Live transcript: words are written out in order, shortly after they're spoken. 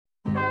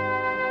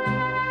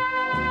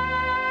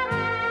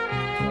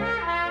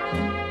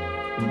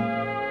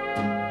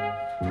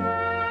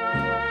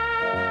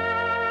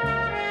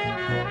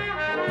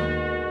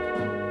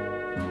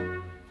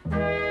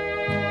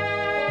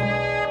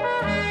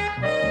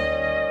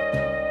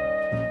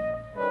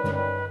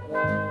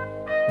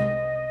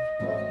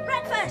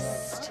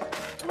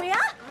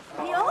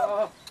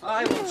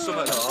some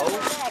of those.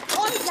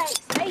 Cornflakes,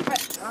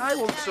 favourite. I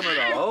want some of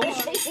those.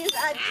 Is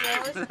that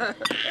yours?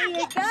 Here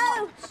you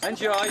go.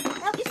 Enjoy.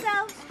 Help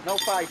yourselves. No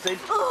fighting.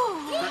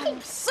 Oh,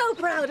 I'm so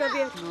proud of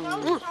you.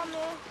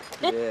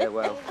 Yeah,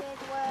 well,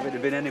 if it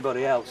had been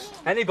anybody else.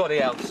 Anybody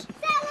else?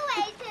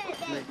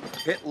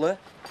 Hitler,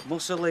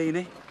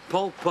 Mussolini,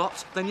 Pol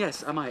Pot, then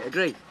yes, I might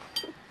agree.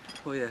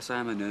 Well, yes,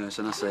 I'm a nurse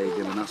and I saved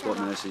him, and that's what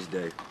nurses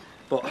do.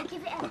 But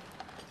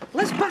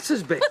Les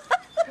Battersby.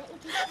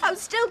 I'm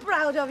still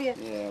proud of you.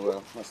 Yeah,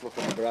 well, let's look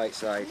on the bright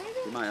side.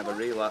 You might have a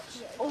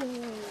relapse. Oh,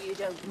 you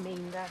don't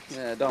mean that.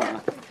 Yeah, don't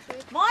I?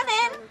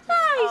 Morning.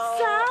 Hi,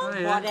 Sam. Oh,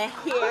 yeah. What a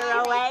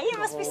hero, eh? You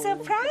must be so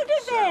proud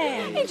of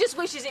him. He just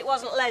wishes it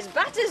wasn't Les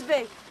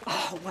Battersby.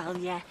 Oh, well,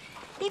 yeah.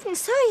 Even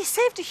so, you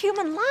saved a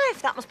human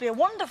life. That must be a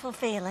wonderful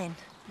feeling.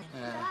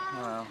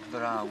 Yeah, well,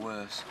 there are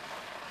worse.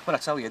 But I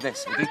tell you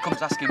this, if he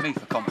comes asking me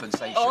for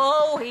compensation...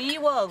 Oh, he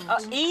won't.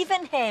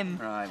 Even him.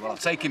 Right, well, I'll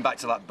take him back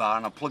to that bar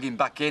and I'll plug him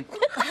back in.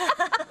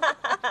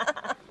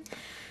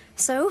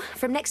 So,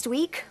 from next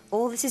week,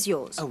 all this is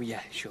yours. Oh,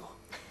 yeah, sure.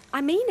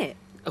 I mean it.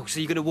 Oh, so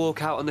you're going to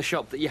walk out on the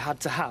shop that you had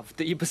to have,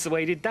 that you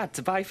persuaded Dad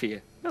to buy for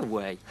you? No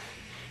way.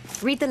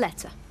 Read the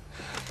letter.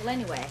 Well,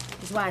 anyway,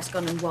 his wife's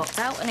gone and walked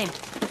out on him.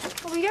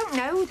 Well, we don't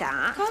know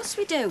that. Of course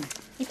we do.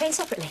 You paying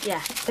separately? Yeah.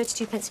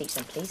 32 pence each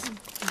then, please.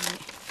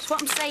 So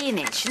what I'm saying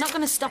is, she's not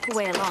going to stop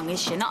away long, is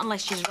she? Not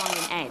unless she's wrong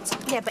in head.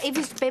 Yeah, but if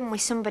he's been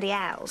with somebody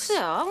else...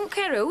 So, I wouldn't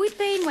care who he'd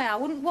been with. I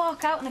wouldn't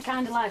walk out in the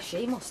kind of life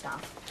she must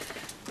have.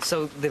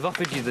 So they've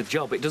offered you the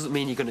job. It doesn't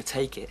mean you're going to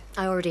take it.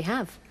 I already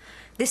have.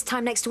 This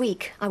time next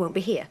week, I won't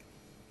be here.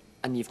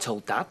 And you've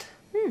told Dad?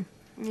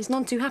 He's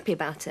none too happy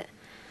about it.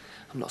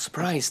 I'm not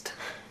surprised.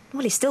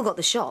 Well, he's still got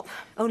the shop.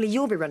 Only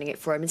you'll be running it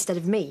for him instead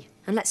of me.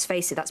 And let's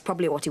face it, that's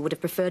probably what he would have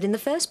preferred in the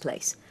first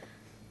place.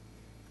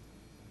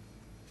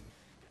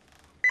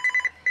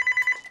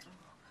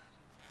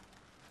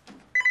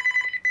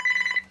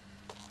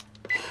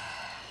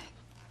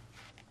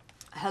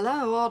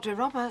 Hello, Audrey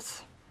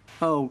Roberts.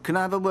 Oh, can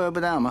I have a word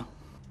with Alma?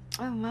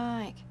 Oh,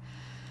 Mike.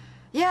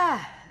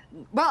 Yeah,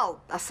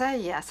 well, I say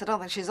yes. I don't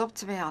think she's up,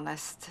 to be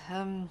honest.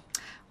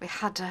 We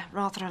had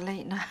rather a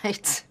late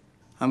night.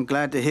 I'm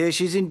glad to hear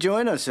she's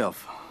enjoying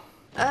herself.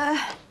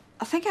 I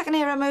think I can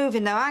hear her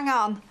moving, though. Hang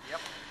on. Yep.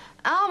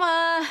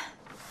 Alma!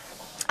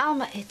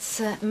 Alma,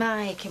 it's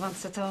Mike. He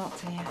wants to talk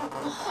to you.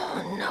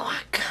 Oh, no,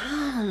 I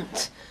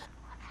can't.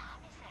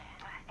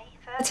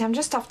 8:30. I'm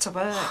just off to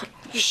work.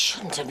 You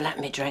shouldn't have let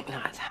me drink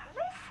like that.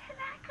 Listen,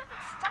 I couldn't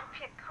stop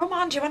you. Come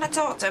on, do you want to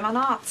talk to him or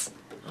not?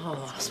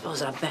 Oh, I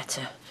suppose I'd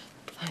better.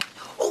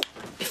 Oh,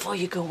 before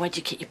you go, where'd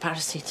you get your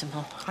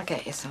paracetamol? I'll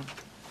get you some.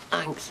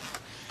 Thanks.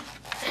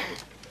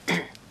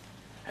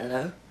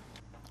 Hello?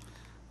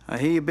 I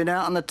hear you've been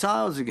out on the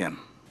tiles again.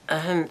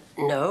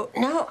 No,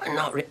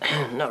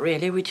 not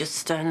really. We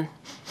just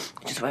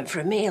went for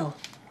a meal.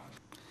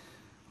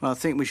 Well, I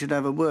think we should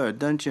have a word,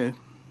 don't you?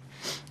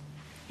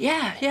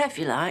 Yeah, if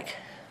you like.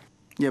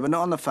 Yeah, but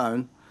not on the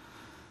phone.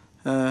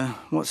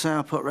 What say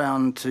I put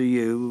round to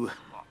you?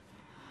 What,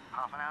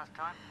 half an hour's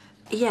time?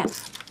 Yeah.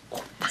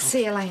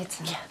 See you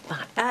later.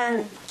 Yeah,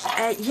 bye.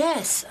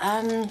 Yes,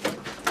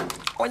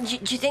 well, do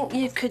you think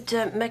you could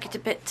make it a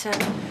bit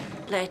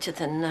later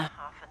than half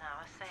an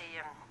hour?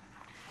 Say,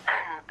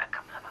 a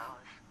couple of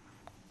hours.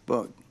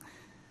 What?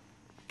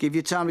 Give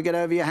you time to get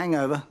over your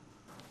hangover?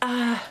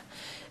 No,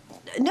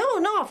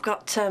 I've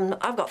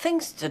got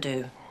things to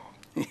do.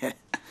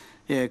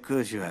 Yeah, of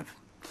course you have.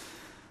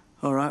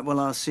 All right, well,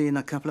 I'll see you in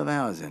a couple of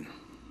hours then.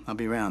 I'll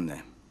be round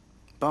there.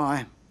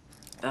 Bye.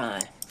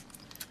 Bye.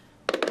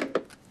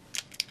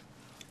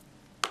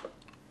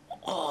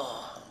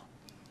 Oh.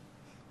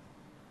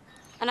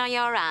 And are you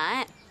all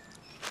right?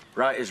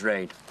 Right as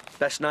rain.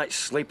 Best night's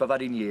sleep I've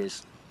had in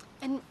years.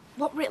 And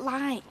what were it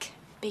like,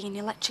 being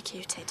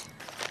electrocuted?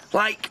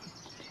 Like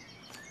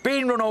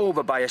being run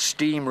over by a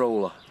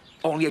steamroller,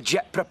 only a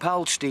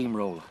jet-propelled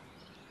steamroller.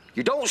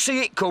 You don't see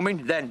it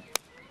coming, then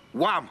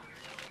wham!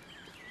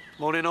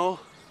 Morning, all.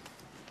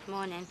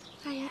 Morning.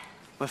 Hiya.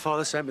 My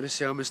father sent me to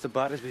see how Mr.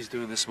 Battersby's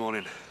doing this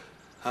morning.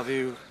 Have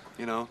you,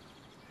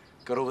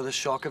 got over the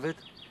shock of it?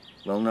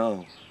 Well,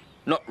 no.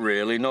 Not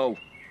really, no.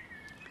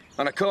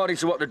 And according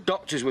to what the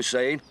doctors were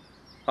saying,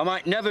 I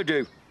might never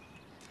do.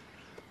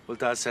 Well,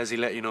 Dad says he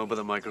let you know by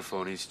the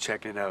microphone. He's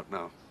checking it out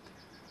now.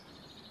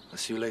 I'll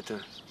see you later.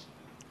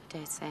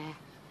 Did say.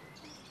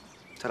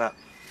 Ta-da.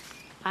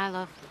 Bye,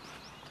 love.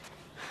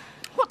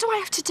 What do I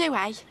have to do,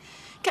 eh?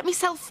 Get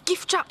myself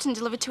gift-wrapped and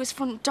delivered to his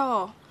front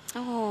door?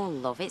 Oh,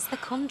 love, it's the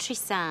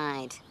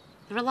countryside.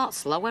 They're a lot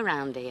slow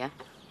around here.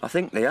 I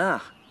think they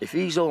are. If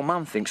his old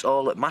man thinks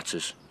all that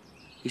matters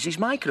is his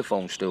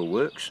microphone still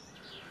works,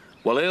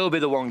 well, he'll be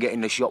the one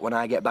getting the shot when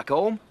I get back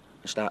home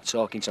and start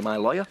talking to my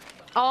lawyer.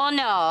 Oh,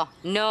 no.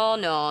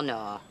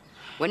 No.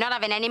 We're not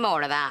having any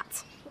more of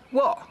that.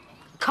 What?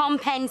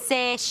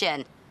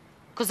 Compensation.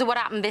 Because of what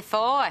happened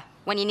before,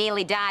 when you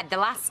nearly died the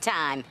last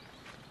time.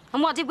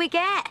 And what did we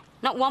get?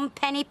 Not one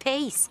penny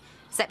piece.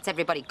 Except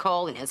everybody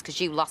calling us because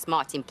you lost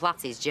Martin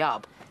Platty's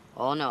job.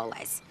 Oh, no,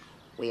 Les.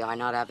 We are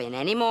not having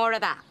any more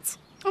of that.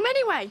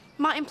 Anyway,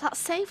 Martin Platt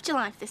saved your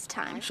life this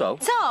time. So?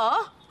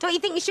 So, don't you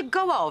think you should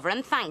go over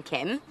and thank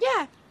him?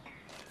 Yeah.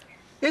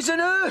 He's a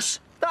nurse.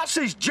 That's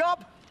his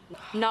job.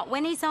 Not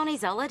when he's on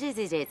his holidays,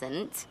 it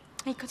isn't.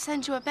 He could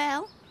send you a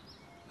bill.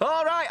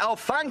 All right, I'll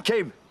thank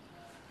him.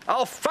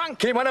 I'll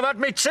thank him when I've had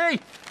my tea.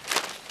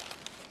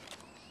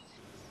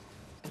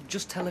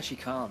 Just tell her she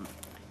can't.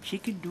 She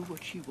can do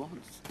what she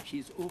wants.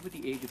 She's over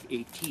the age of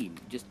 18,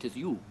 just as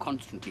you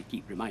constantly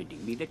keep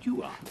reminding me that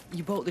you are.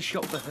 You bought the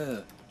shop for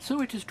her.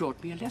 So it has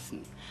taught me a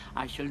lesson.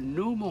 I shall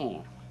no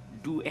more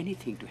do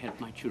anything to help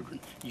my children.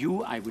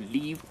 You, I will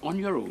leave on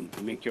your own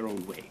to make your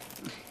own way.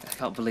 I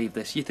can't believe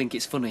this. You think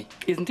it's funny.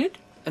 Isn't it?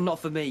 And not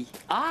for me.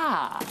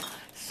 Ah,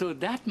 so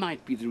that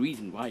might be the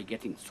reason why you're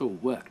getting so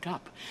worked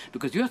up.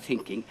 Because you're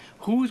thinking,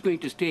 who's going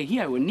to stay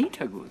here when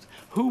Nita goes?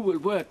 Who will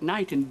work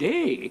night and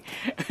day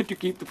to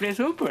keep the place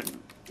open?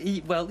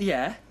 Well,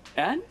 yeah.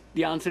 And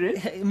the answer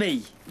is?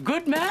 Me.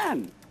 Good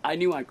man. I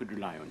knew I could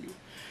rely on you.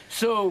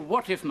 So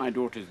what if my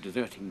daughter's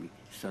deserting me,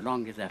 so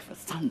long as I have a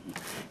son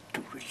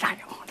to rely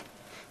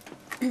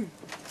on?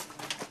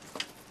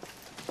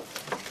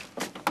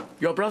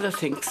 Your brother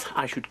thinks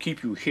I should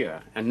keep you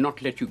here and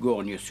not let you go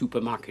on your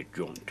supermarket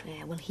jaunt.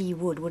 Yeah, well, he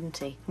would, wouldn't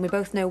he? And we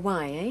both know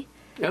why, eh?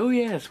 Oh,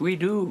 yes, we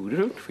do,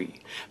 don't we?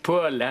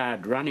 Poor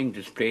lad running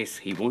this place,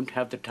 he won't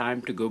have the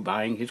time to go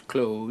buying his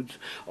clothes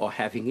or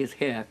having his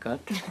hair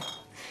cut.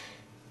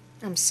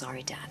 I'm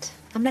sorry, Dad.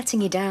 I'm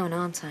letting you down,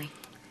 aren't I?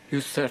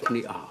 You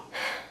certainly are.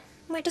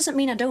 Well, it doesn't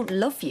mean I don't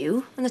love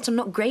you and that I'm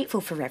not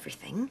grateful for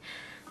everything.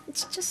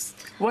 It's just...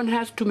 One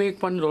has to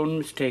make one's own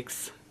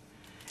mistakes,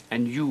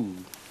 and you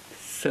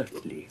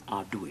certainly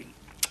are doing.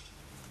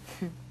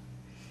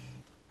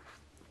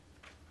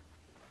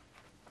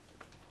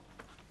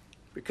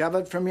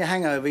 Recovered from your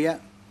hangover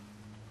yet?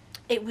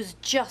 It was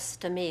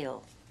just a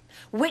meal,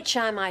 which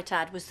I might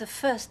add was the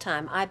first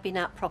time I'd been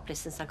out properly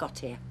since I got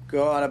here.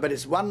 Go on, I bet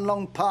it's one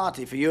long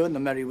party for you and the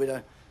Merry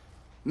Widow.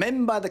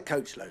 Men by the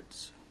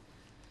coachloads.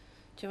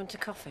 Do you want a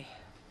coffee?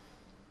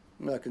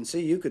 Well, I can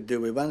see you could do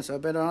with one, so I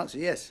better answer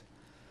yes.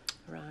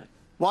 Right.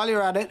 While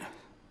you're at it,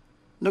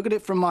 look at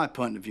it from my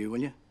point of view,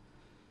 will you?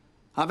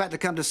 I've had to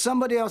come to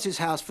somebody else's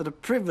house for the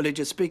privilege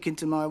of speaking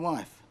to my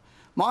wife.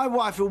 My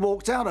wife who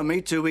walked out on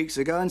me 2 weeks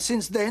ago and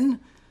since then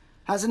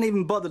hasn't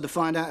even bothered to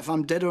find out if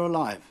I'm dead or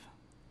alive.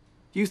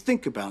 You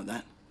think about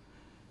that.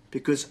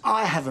 Because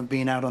I haven't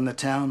been out on the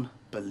town,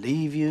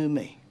 believe you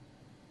me.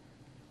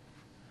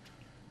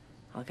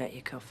 I'll get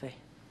you coffee.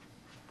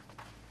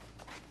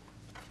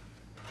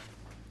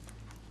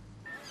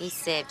 He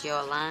saved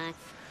your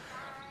life.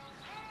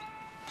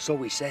 So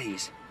he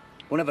says.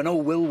 We'll never know,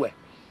 will we?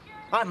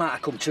 I might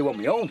have come to on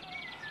my own.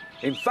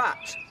 In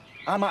fact,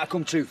 I might have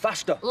come to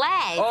faster.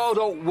 Les! Oh,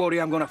 don't worry,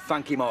 I'm going to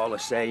thank him all the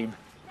same.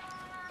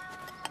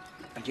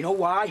 And you know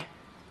why?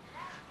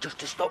 Just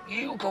to stop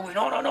you going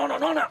on and on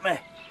and on at me.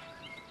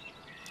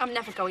 I'm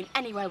never going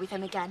anywhere with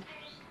him again.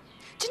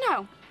 Do you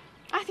know,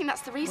 I think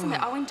that's the reason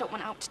that Owen don't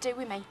want out to do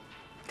with me.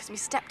 Because my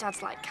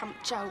stepdad's like Camp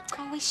Joke.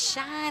 Oh, he's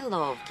shy,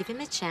 love. Give him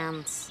a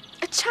chance.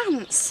 A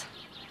chance?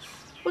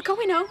 We're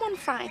going home on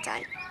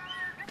Friday.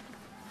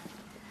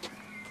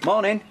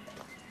 Morning.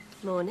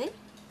 Morning.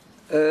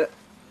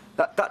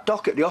 That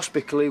doc at the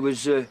hospital, he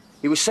was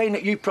saying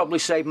that you probably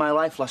saved my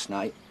life last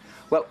night.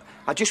 Well,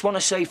 I just want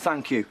to say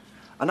thank you.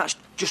 And that's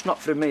just not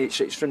from me,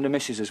 it's from the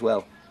missus as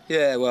well.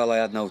 Yeah, well, I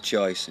had no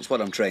choice. It's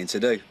what I'm trained to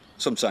do.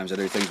 Sometimes I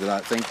do things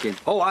without thinking.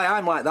 Oh,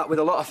 I'm like that with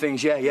a lot of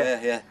things, yeah.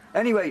 Yeah.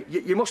 Anyway,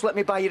 you must let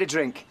me buy you a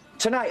drink.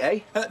 Tonight, eh?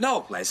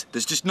 No, Les,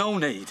 there's just no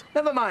need.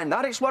 Never mind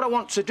that, it's what I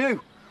want to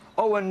do.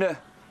 Oh, and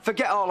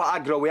forget all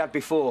that aggro we had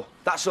before.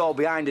 That's all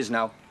behind us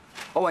now.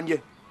 Oh, and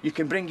you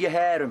can bring your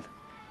hair and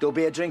there'll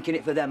be a drink in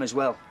it for them as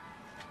well.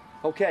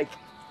 OK?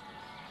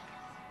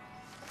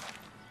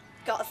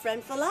 Got a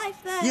friend for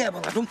life there. Yeah,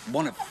 well, I don't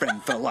want a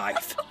friend for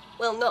life.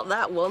 Well, not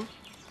that one.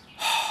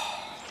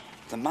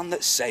 The man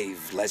that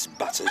saved Les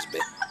Battersby.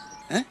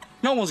 Eh?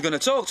 No one's going to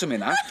talk to me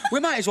now. We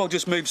might as well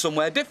just move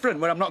somewhere different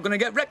where I'm not going to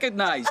get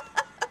recognised.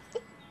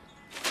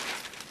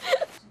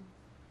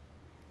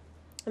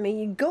 I mean,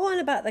 you go on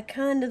about the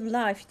kind of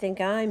life you think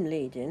I'm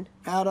leading.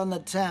 Out on the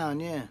town,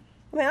 yeah.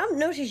 I mean, I haven't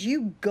noticed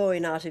you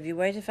going out of your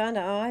way to find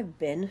out how I've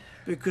been.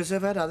 Because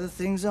I've had other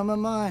things on my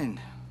mind.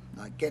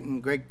 Like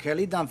getting Greg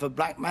Kelly done for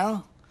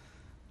blackmail,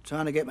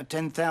 trying to get my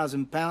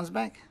 £10,000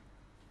 back.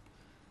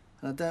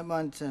 And I don't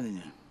mind telling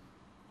you,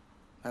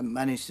 I haven't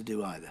managed to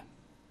do either.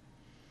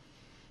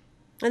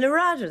 And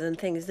rather than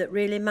things that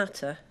really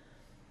matter.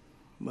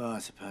 Well, I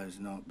suppose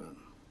not, but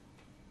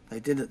they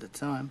did at the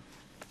time.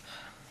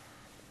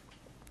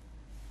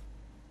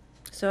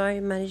 So how are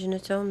you managing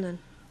at home, then?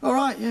 All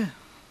right, yeah.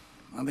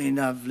 I mean,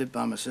 I've lived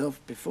by myself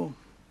before.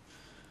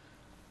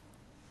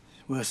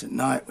 It's worse at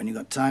night when you've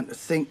got time to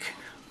think.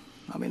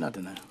 I mean, I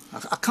don't know.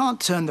 I can't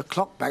turn the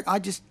clock back. I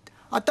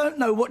don't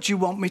know what you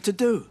want me to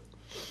do.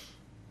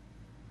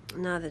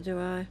 Neither do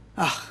I.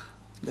 Ah,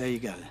 there you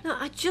go then. No,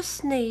 I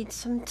just need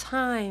some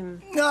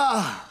time.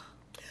 Ah!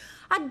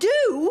 I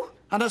do!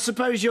 And I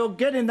suppose you're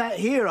getting that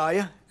here, are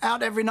you?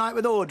 Out every night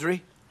with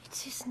Audrey?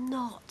 It is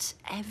not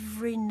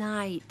every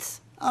night.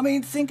 I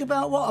mean, think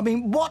about what? I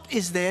mean, what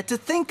is there to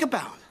think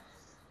about?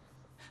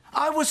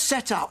 I was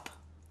set up,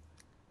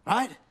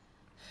 right?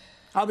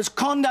 I was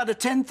conned out of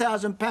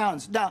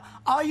 £10,000. Now,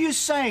 are you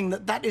saying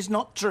that that is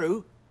not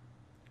true?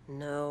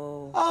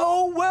 No.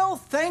 Oh, well,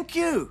 thank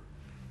you.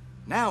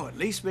 Now, at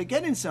least we're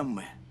getting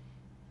somewhere.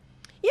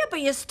 Yeah,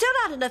 but you still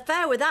had an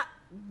affair with that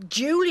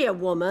Julia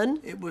woman.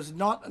 It was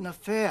not an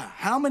affair.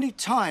 How many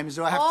times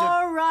do I have to...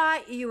 All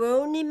right, you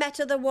only met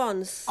her the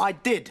once. I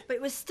did. But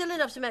it was still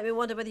enough to make me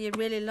wonder whether you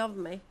really loved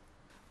me.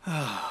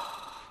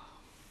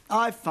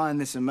 I find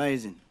this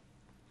amazing.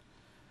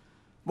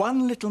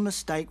 One little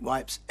mistake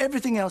wipes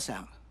everything else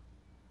out.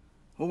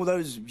 All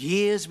those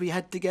years we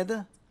had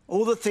together,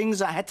 all the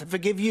things I had to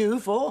forgive you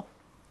for.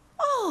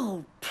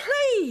 Oh,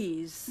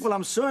 please. Well,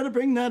 I'm sorry to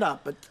bring that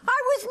up, but...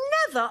 I was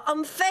never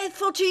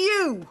unfaithful to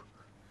you.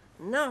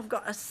 Now I've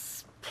got a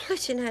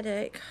splitting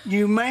headache.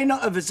 You may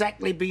not have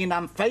exactly been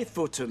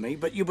unfaithful to me,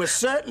 but you were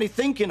certainly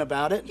thinking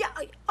about it. Yeah,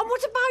 and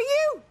what about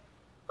you?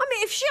 I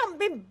mean, if she hadn't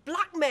been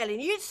blackmailing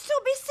you, you'd still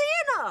be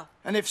seeing her.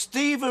 And if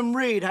Stephen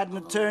Reed hadn't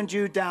have turned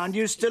you down,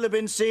 you'd still have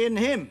been seeing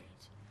him.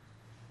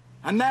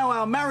 And now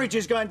our marriage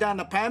is going down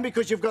the pan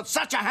because you've got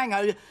such a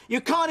hangover, you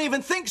can't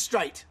even think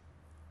straight.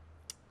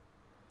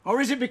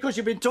 Or is it because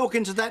you've been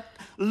talking to that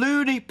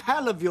loony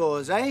pal of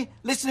yours, eh?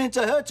 Listening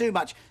to her too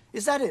much.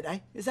 Is that it, eh?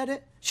 Is that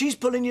it? She's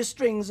pulling your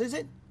strings, is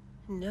it?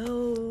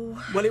 No.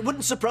 Well, it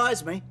wouldn't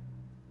surprise me.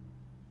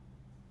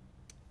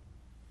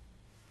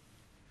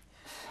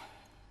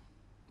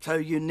 So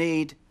you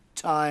need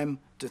time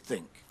to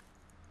think.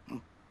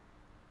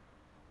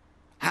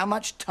 How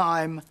much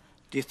time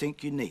do you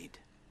think you need?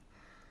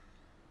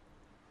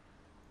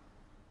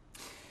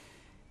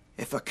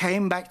 If I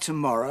came back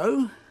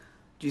tomorrow,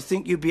 do you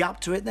think you'd be up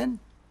to it then?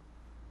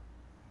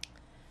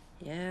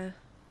 Yeah.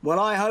 Well,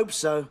 I hope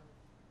so.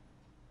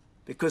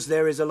 Because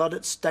there is a lot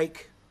at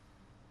stake.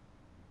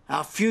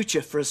 Our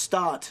future, for a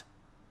start.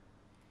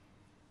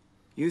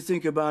 You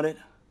think about it.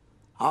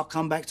 I'll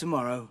come back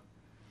tomorrow,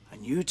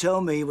 and you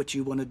tell me what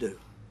you want to do.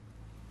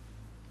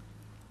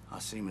 I'll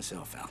see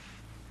myself out.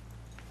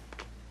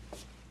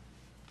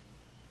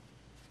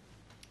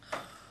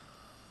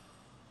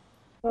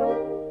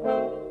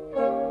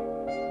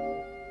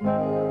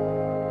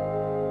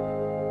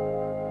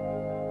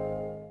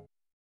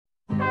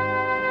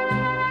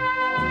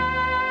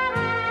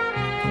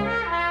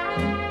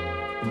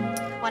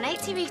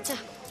 Rita.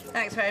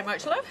 Thanks very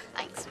much, love.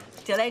 Thanks.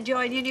 Still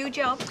enjoying your new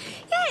job?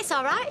 Yeah, it's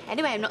all right.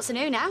 Anyway, I'm not so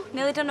new now.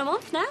 Nearly done a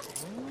month now.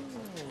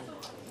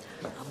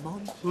 A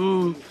month?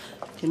 Do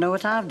you know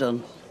what I've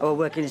done? I was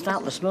working it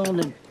out this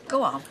morning.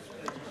 Go on.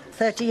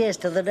 30 years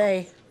to the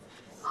day.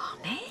 Oh,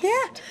 Miss?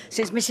 Yeah,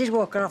 since Mrs.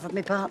 Walker offered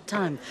me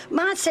part-time.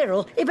 My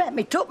Cyril, he bet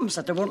me tuppence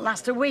that it wouldn't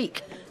last a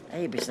week.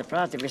 He'd be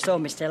surprised if he saw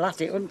me still at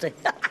it, wouldn't he?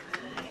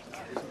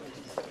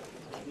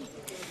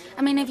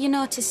 I mean, have you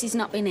noticed he's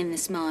not been in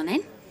this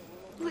morning?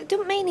 Well, it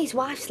doesn't mean his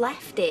wife's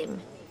left him.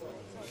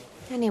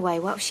 Anyway,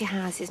 what she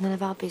has is none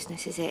of our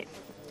business, is it?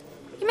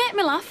 You make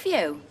me laugh,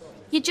 you.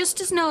 You're just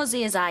as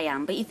nosy as I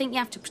am, but you think you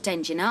have to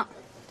pretend you're not.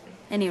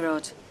 Any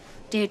road.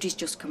 Deirdre's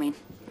just come in.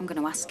 I'm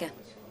going to ask her. Do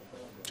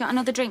you want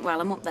another drink while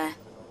I'm up there?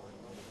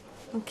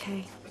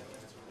 OK.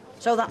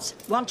 So that's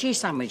one cheese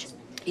sandwich?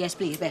 Yes,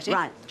 please, Betty.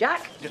 Right.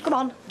 Jack, come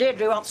on.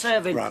 Deirdre wants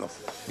serving. Right on.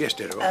 Yes,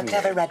 Deirdre. Can I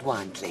have a red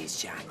wine,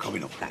 please, Jack?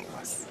 Coming up.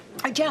 Thanks.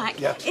 Jack,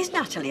 Yeah? is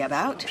Natalie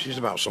about? She's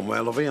about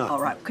somewhere, lovey. All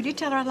right, could you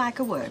tell her I'd like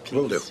a word, please?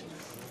 Will do.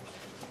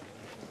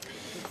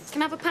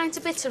 Can I have a pint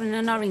of bitter and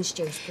an orange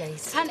juice,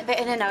 please? Pint of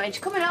bitter and an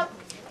orange. Coming up.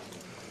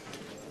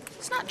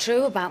 It's not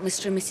true about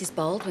Mr. and Mrs.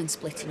 Baldwin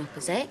splitting up,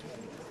 is it?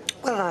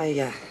 Well,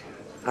 I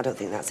don't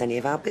think that's any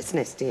of our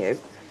business, do you?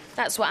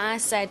 That's what I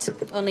said.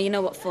 Only you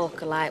know what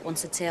folk are like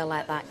once a tale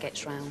like that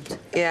gets round.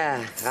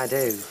 Yeah, I do.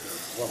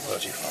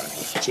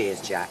 1:35.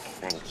 Cheers, Jack.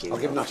 Thank you. I'll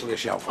give Natalie a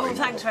shout for Oh, you.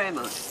 thanks very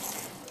much.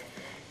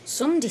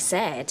 Somebody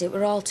said it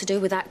were all to do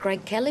with that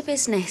Greg Kelly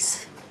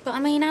business. But, I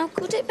mean, how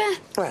could it be?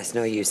 Well, it's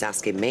no use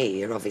asking me.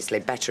 You're obviously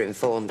better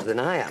informed than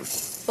I am.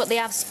 But they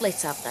have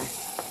split, have they?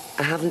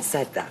 I haven't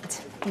said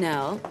that.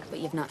 No, but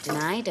you've not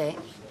denied it.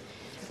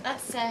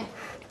 That's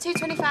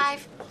 $2.25.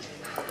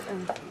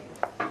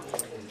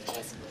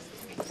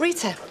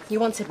 Rita, you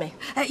wanted me?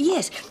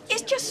 Yes,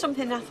 it's just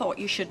something I thought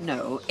you should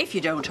know, if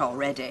you don't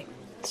already.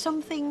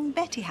 Something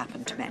Betty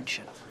happened to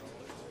mention.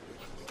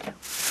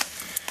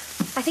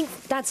 I think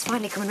Dad's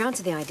finally coming round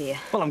to the idea.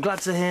 Well, I'm glad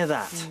to hear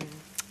that.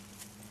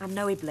 I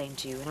know he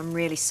blamed you, and I'm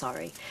really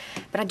sorry.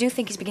 But I do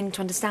think he's beginning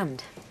to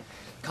understand.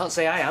 Can't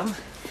say I am.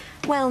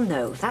 Well,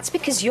 no, that's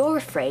because you're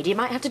afraid you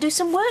might have to do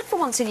some work for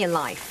once in your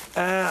life.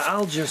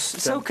 I'll just...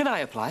 So can I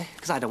apply?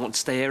 Because I don't want to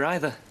stay here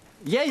either.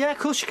 Yeah, of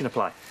course you can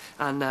apply.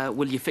 And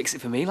will you fix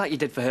it for me like you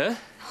did for her?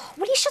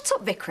 Will you shut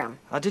up, Vikram?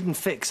 I didn't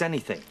fix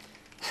anything.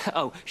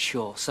 Oh,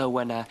 sure. So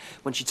when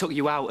she took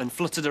you out and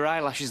fluttered her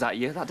eyelashes at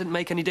you, that didn't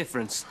make any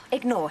difference?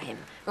 Ignore him.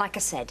 Like I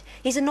said,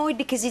 he's annoyed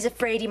because he's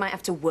afraid he might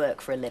have to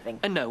work for a living.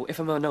 And no, if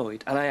I'm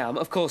annoyed, and I am,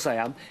 of course I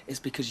am, it's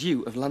because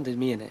you have landed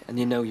me in it, and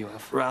you know you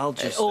have. Right, I'll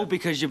just... all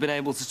because you've been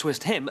able to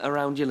twist him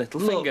around your little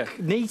finger. Look,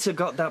 Nita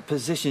got that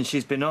position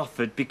she's been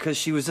offered because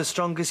she was the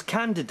strongest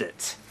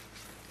candidate.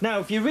 Now,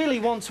 if you really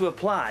want to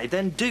apply,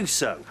 then do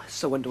so.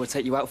 So when do I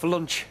take you out for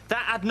lunch?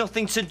 That had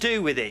nothing to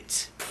do with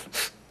it.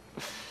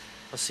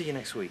 I'll see you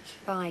next week.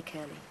 Bye,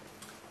 Curly.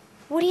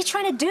 What are you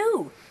trying to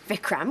do?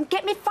 Vikram,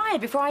 get me fired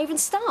before I even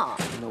start.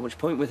 Not much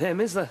point with him,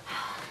 is there?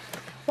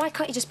 Why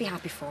can't you just be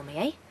happy for me,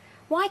 eh?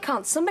 Why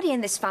can't somebody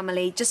in this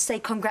family just say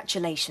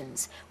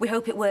congratulations? We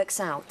hope it works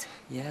out.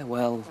 Yeah,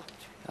 well,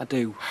 I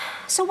do.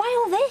 So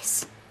why all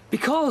this?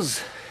 Because,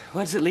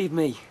 where does it leave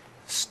me?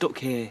 Stuck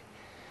here.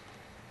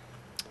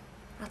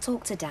 I'll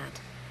talk to Dad.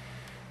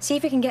 See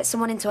if we can get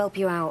someone in to help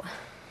you out.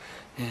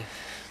 Yeah,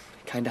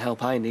 the kind of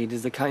help I need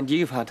is the kind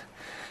you've had.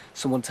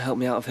 Someone to help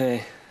me out of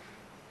here.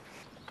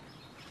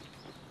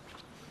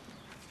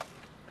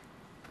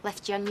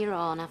 Left you on your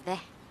own, have they?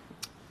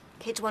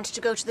 Kids wanted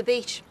to go to the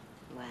beach.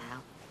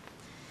 Well,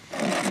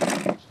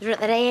 they're at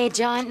their age,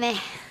 aren't they?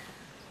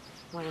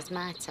 Whereas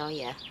my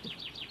Toya,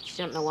 she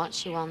don't know what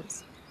she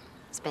wants.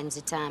 Spends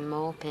her time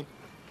moping.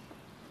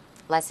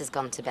 Les has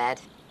gone to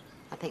bed.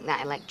 I think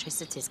that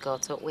electricity's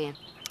caught up with him.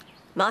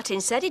 Martin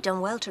said he'd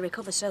done well to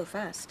recover so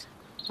fast.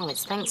 Well,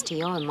 it's thanks to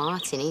you and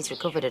Martin he's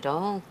recovered at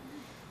all.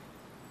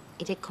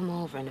 He did come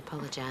over and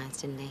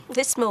apologise, didn't he?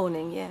 This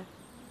morning, yeah.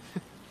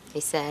 He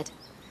said.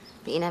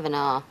 But you never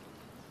know.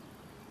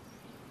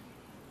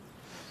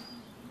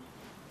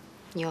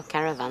 Your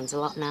caravan's a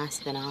lot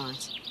nicer than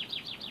ours.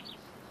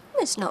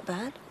 It's not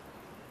bad.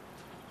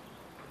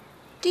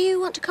 Do you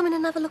want to come in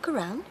and have a look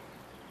around?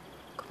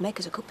 Could make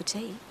us a cup of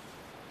tea.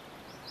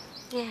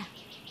 Yeah,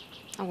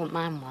 I wouldn't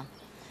mind one.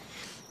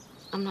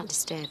 I'm not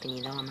disturbing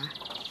you, though, am I?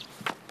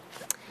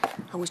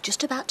 I was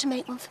just about to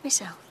make one for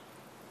myself.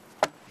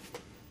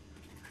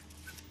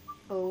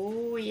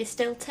 Oh, you're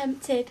still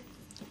tempted?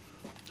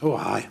 Oh,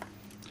 aye.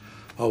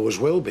 Always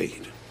will be.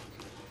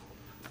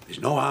 There's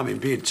no harm in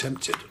being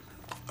tempted,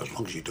 as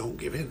long as you don't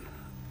give in.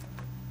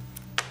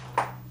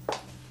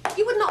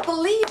 You would not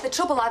believe the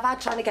trouble I've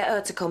had trying to get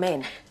her to come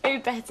in. Who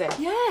better?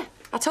 Yeah.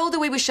 I told her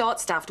we were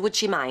short-staffed. Would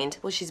she mind?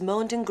 Well, she's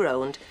moaned and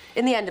groaned.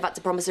 In the end, I've had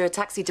to promise her a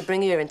taxi to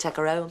bring her here and take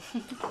her home.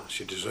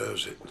 She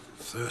deserves it.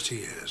 30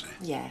 years, eh?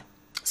 Yeah.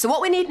 So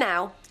what we need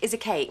now is a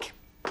cake.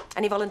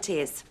 Any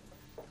volunteers?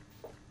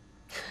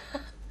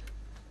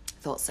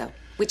 Thought so.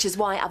 Which is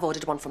why I've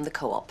ordered one from the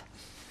co-op.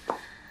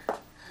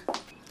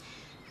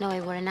 No,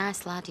 he were a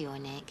nice lad, you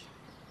and Nick.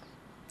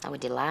 I was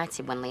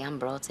delighted when Leanne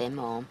brought him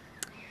home.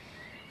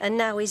 And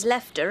now he's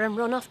left her and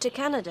run off to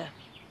Canada.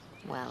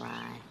 Well,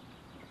 aye.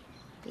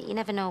 But you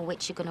never know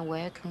which you're going to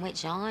work and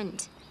which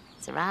aren't.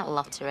 It's a right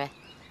lottery.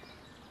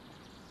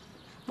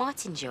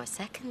 Martin's your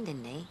second,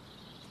 isn't he?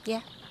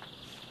 Yeah.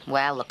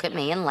 Well, look at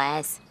me and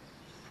Les.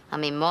 I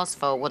mean, most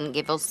folk wouldn't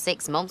give us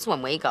 6 months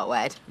when we got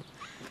wed.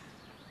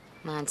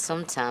 Mind,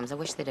 sometimes I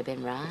wish they'd have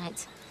been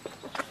right.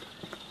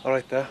 All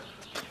right, there.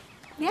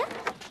 Yeah?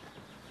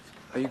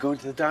 Are you going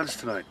to the dance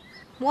tonight?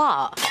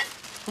 What?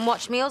 And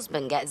watch me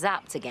husband get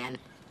zapped again?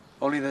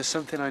 Only there's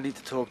something I need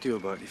to talk to you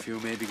about. If you're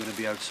maybe going to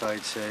be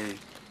outside, say,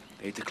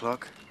 8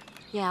 o'clock.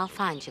 Yeah, I'll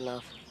find you,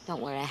 love.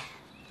 Don't worry.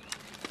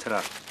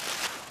 Ta-ra.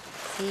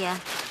 See ya.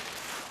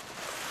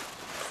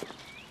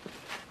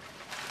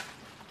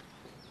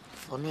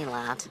 Funny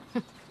lad.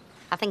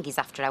 I think he's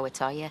after our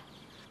Toya.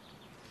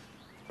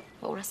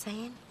 What were I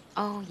saying?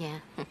 Oh, yeah.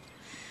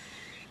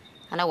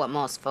 I know what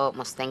most folk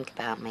must think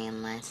about me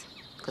and Liz.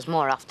 Because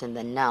more often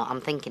than not,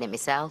 I'm thinking it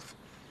myself.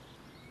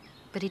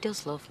 But he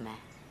does love me.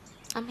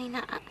 I mean,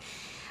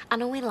 I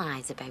know he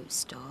lies about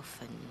stuff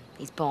and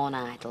he's born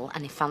idle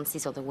and he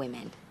fancies other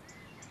women.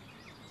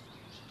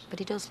 But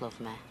he does love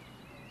me.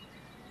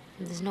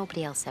 And there's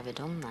nobody else ever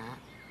done that.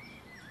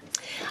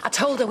 I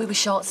told her we were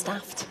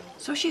short-staffed.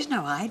 So she's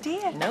no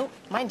idea? No.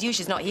 Mind you,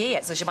 she's not here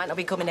yet, so she might not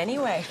be coming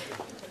anyway.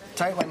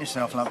 Take one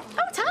yourself, love.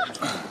 Oh,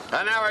 Ta!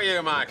 And how are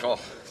you, Michael?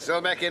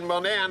 Still making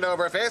money hand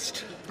over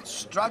fist?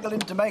 Struggling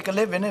to make a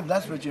living, if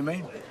that's what you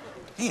mean.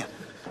 Here,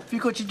 have you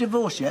got your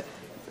divorce yet?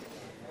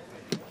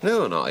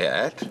 No, not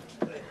yet.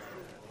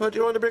 What do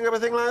you want to bring up a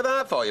thing like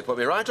that for? You put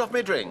me right off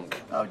my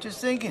drink. I was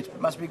just thinking, it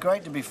must be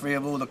great to be free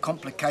of all the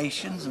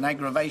complications and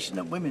aggravation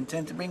that women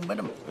tend to bring with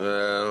them.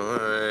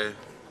 Well,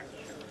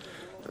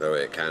 though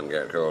it can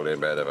get cold in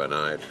bed of a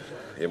night.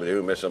 You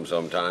do miss them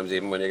sometimes,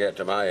 even when you get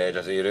to my age.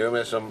 I see you do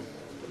miss them.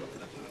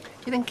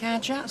 Do you think our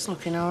Jack's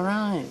looking all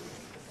right?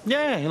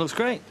 Yeah, he looks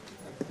great.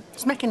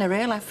 He's making a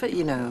real effort,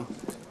 you know.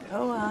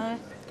 Oh, aye.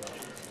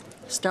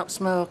 Stop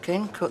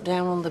smoking, cut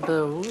down on the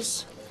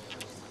booze.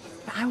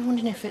 But I'm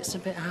wondering if it's a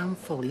bit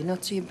harmful, you know,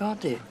 to your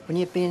body, when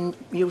you've been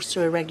used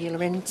to a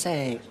regular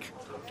intake.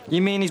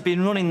 You mean he's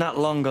been running that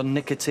long on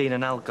nicotine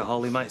and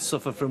alcohol, he might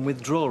suffer from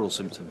withdrawal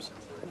symptoms?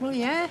 Well,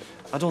 yeah.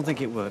 I don't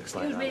think it works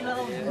like that.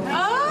 Oh,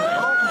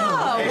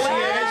 wow!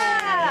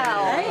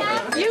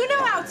 You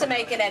know how to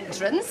make an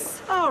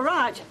entrance. All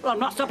right. Well, I'm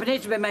not stopping here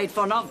to be made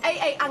fun of.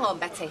 Hey, hang on,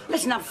 Betty.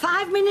 Listen, I'm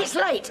 5 minutes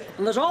late,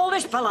 and there's all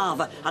this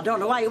palaver. I don't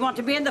know why you want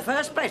to be in the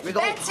first place. With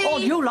Betty, all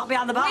you lot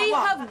behind the bar. we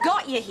what? have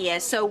got you here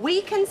so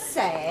we can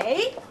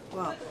say...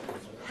 What?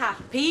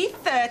 Happy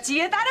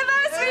 30th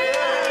anniversary!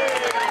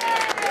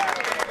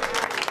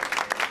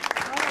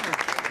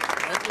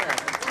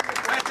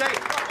 Betty,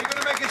 you're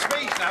going to make a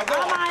speech now. Go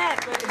Go on. my head.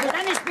 If there's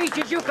any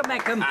speeches, you can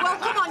make them. Well,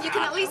 come on, you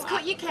can at least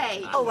cut your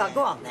cake. Oh, well,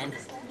 go on then.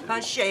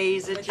 And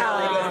she's a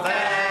jolly good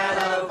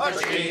fellow. Oh,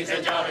 she's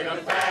a jolly good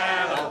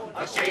fellow.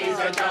 Oh, she's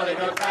a jolly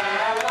good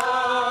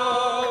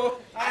fellow.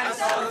 And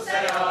so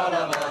say all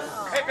of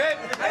us. Hip,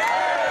 hip,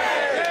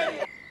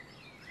 hip.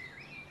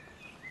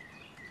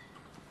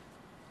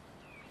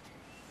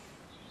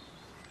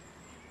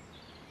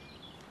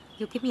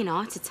 You'll give me an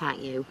heart attack,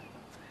 you.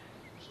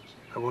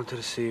 I wanted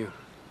to see you.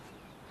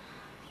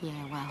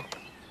 Yeah, well.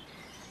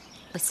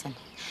 Listen,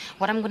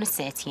 what I'm going to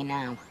say to you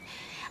now,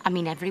 I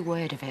mean every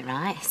word of it,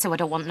 right? So I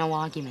don't want no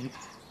argument.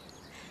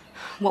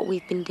 What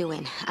we've been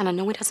doing, and I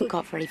know it hasn't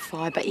got very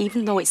far, but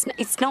even though it's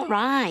not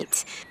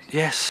right.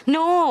 Yes.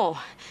 No!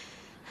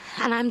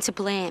 And I'm to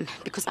blame,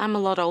 because I'm a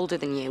lot older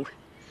than you.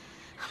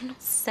 I'm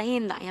not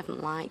saying that I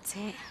haven't liked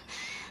it,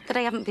 that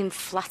I haven't been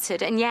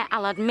flattered, and yet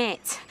I'll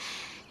admit,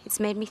 it's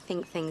made me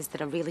think things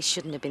that I really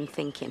shouldn't have been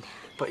thinking.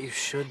 But you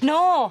should.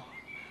 No!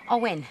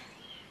 Owen,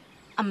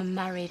 I'm a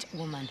married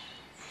woman,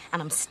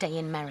 and I'm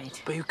staying married.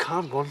 But you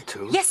can't want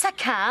to. Yes, I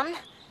can.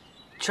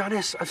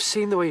 Janice, I've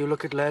seen the way you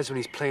look at Les when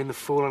he's playing the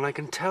fool, and I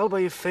can tell by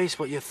your face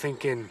what you're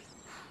thinking.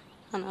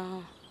 I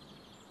know.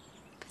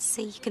 But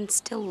see, you can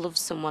still love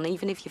someone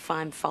even if you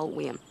find fault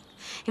with them.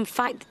 In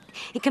fact,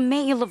 it can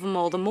make you love them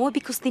all the more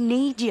because they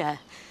need you.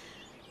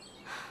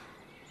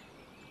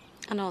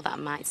 I know that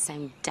might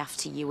sound daft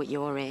to you at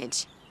your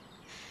age,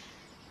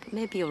 but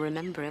maybe you'll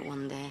remember it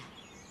one day.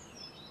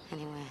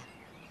 Anyway,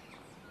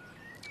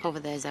 over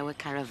there's our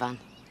caravan.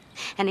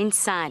 And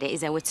inside it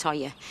is our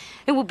Toya,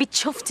 who would be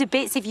chuffed to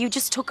bits if you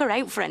just took her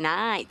out for a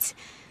night.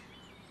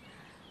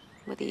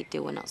 Whether you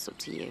do or not's up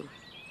to you.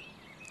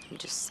 I'm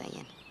just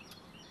saying.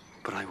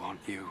 But I want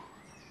you.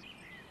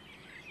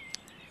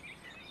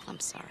 I'm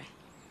sorry.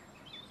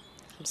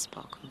 I'm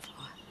spoken for.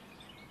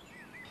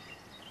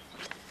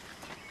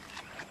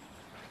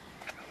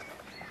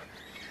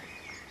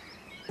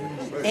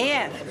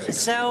 Here,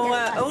 so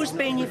who's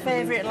been your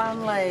favourite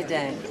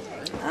landlady?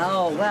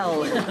 Oh,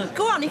 well,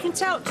 go on, you can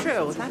tell the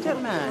truth, I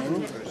don't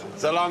mind.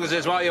 So long as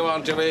it's what you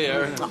want to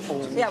hear.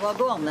 Yeah, well,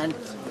 go on then.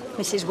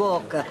 Mrs.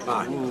 Walker.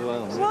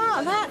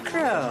 What, that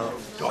crow?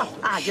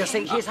 I just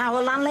think she's how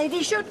a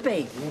landlady should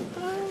be.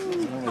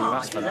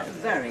 Oh,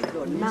 very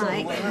good,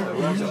 Mike.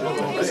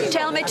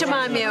 Tell me to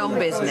mind my own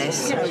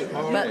business.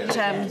 But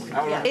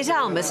is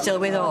Alma still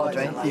with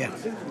Audrey? Yeah.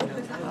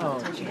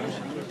 Oh,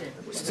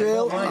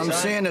 Still, I'm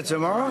seeing her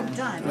tomorrow.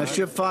 And I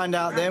should find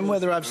out then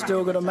whether I've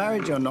still got a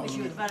marriage or not.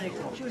 She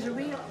was a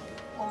real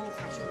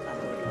old-fashioned